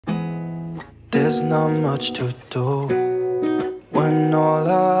There's not much to do when all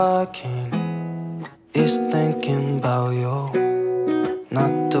I can is thinking about you.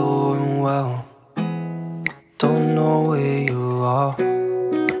 Not doing well, don't know where you are,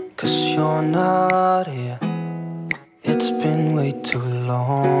 'cause you're not here. It's been way too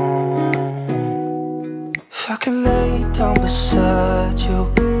long. If I could lay down beside you,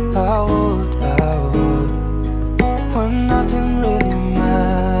 I would, when nothing really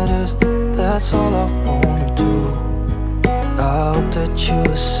matters. That's all I wanna do. I hope that you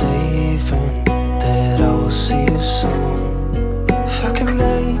are safe and that I will see you soon. If I could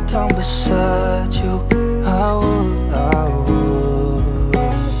lay down beside you, I would, I would,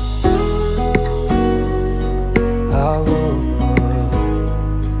 I would,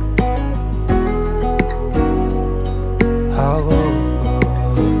 I would.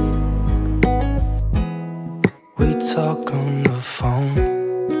 We talk on the phone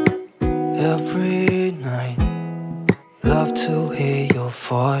every night. Love to hear your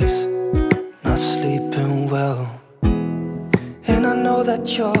voice. Not sleeping well, and I know that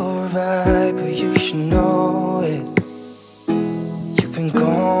you're right, but you should know it. You've been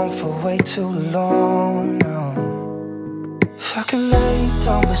gone for way too long now. If I could lay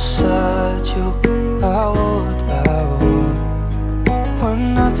down beside you, I would, when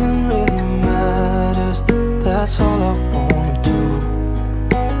nothing really matters. That's all I wanna do.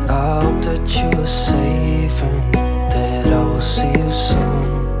 I hope that you are safe and that I will see you soon.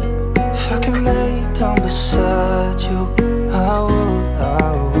 If I can lay down beside you, I would,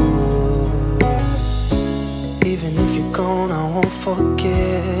 I would. Even if you're gone, I won't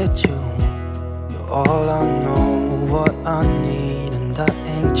forget you. You're all I know, what I need, and that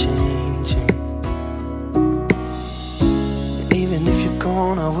ain't changing. And even if you're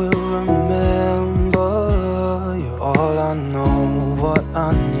gone, I will remember. You're all I know, what I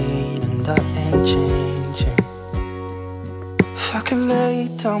need, and that ain't changing. If I could lay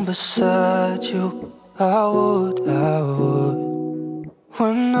down beside you, I would, I would.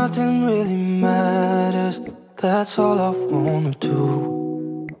 When nothing really matters, that's all I wanna do.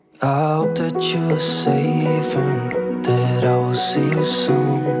 I hope that you are safe and that I will see you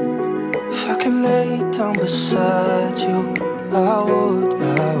soon. If I could lay down beside you, I would,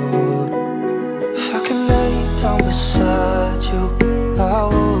 I would. If I could lay down beside you, I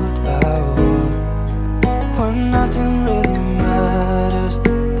would, I would. When nothing really matters,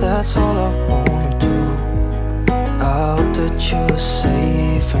 that's all I wanna do. I hope that you are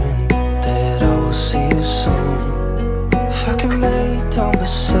safe and that I will see you soon. If I could lay down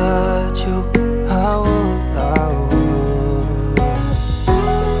beside you, I would, I would,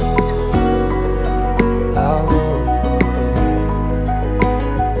 I would,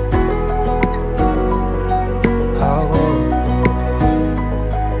 I would.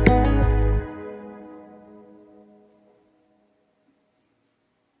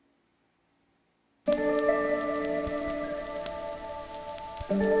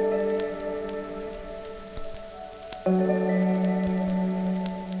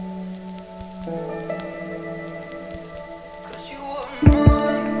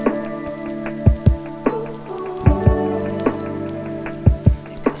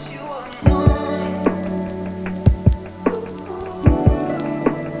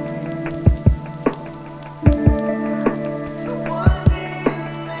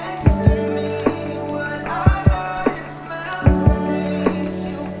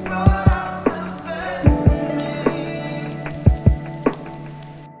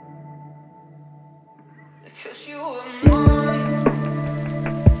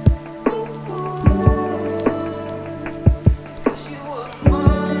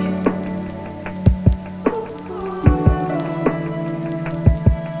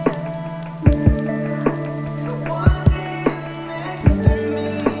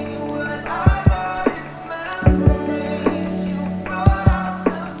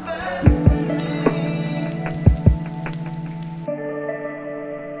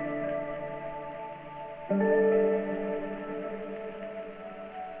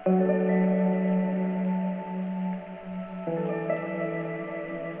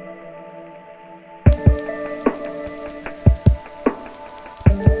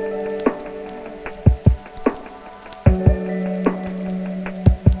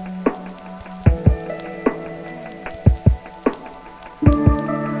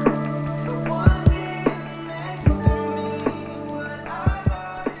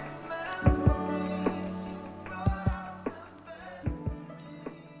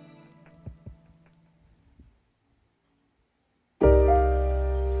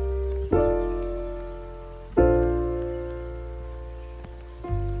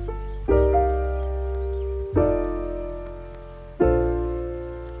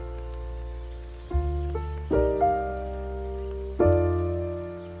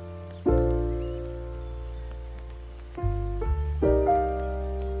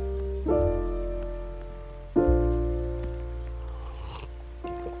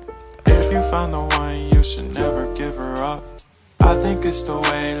 you found the one, you should never give her up. I think it's the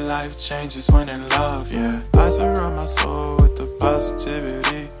way life changes when in love, yeah. I surround my soul with the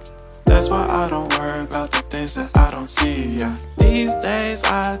positivity. That's why I don't worry about the things that I don't see, yeah. These days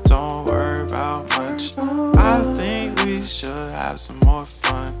I don't worry about much. I think we should have some more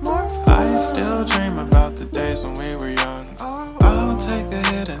fun. I still dream about the days when we were young. I'll take a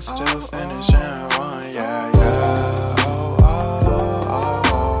hit and still finish in one, yeah, yeah. Oh, oh, oh,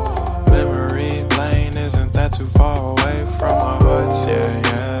 oh. Memory lane isn't that too far away from our hearts, yeah,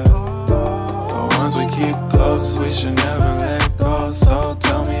 yeah. The ones we keep close, we should never let go. So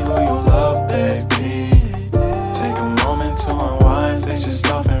tell me who you love, baby. Take a moment to unwind, fix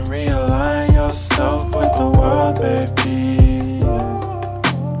yourself and realign yourself with the world, baby.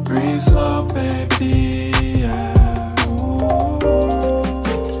 Breathe slow, baby, yeah.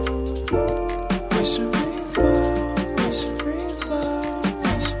 We should breathe slow, we should breathe slow,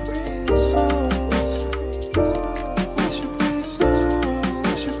 we should breathe slow. We should breathe slow,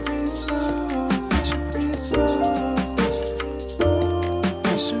 we should breathe slow, we should breathe slow.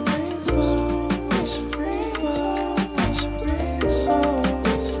 We should breathe slow, we should breathe slow, we should breathe slow.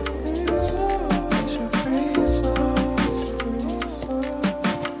 We should breathe slow, breathe slow.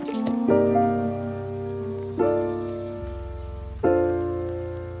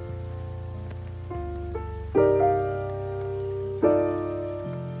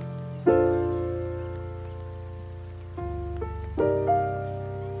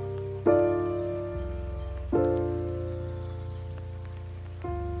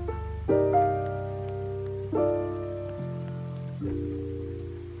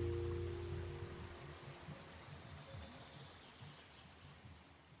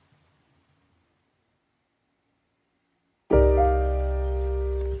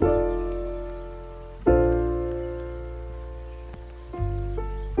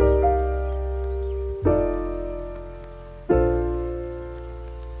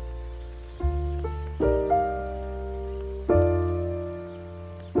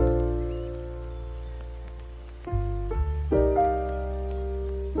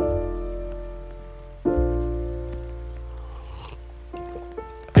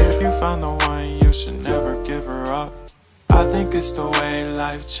 Found the one, you should never give her up. I think it's the way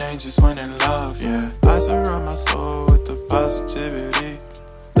life changes when in love, yeah. I surround my soul with the positivity.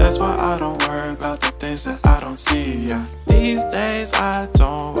 That's why I don't worry about the things that I don't see, yeah. These days I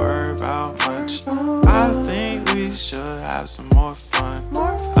don't worry about much. I think we should have some more fun.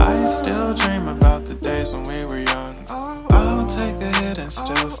 I still dream about the days when we were young. I'll take a hit and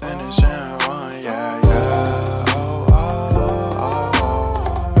still finish in one, yeah, yeah. Oh, oh, oh, oh.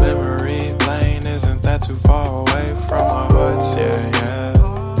 Memory lane isn't that too far away from our hearts, yeah, yeah.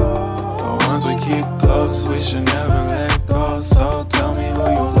 The ones we keep close, we should never let go. So tell me who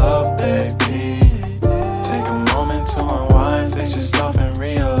you love, baby. Take a moment to unwind, fix yourself and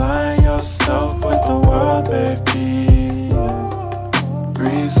realign yourself with the world, baby.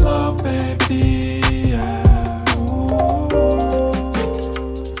 Breathe slow, baby.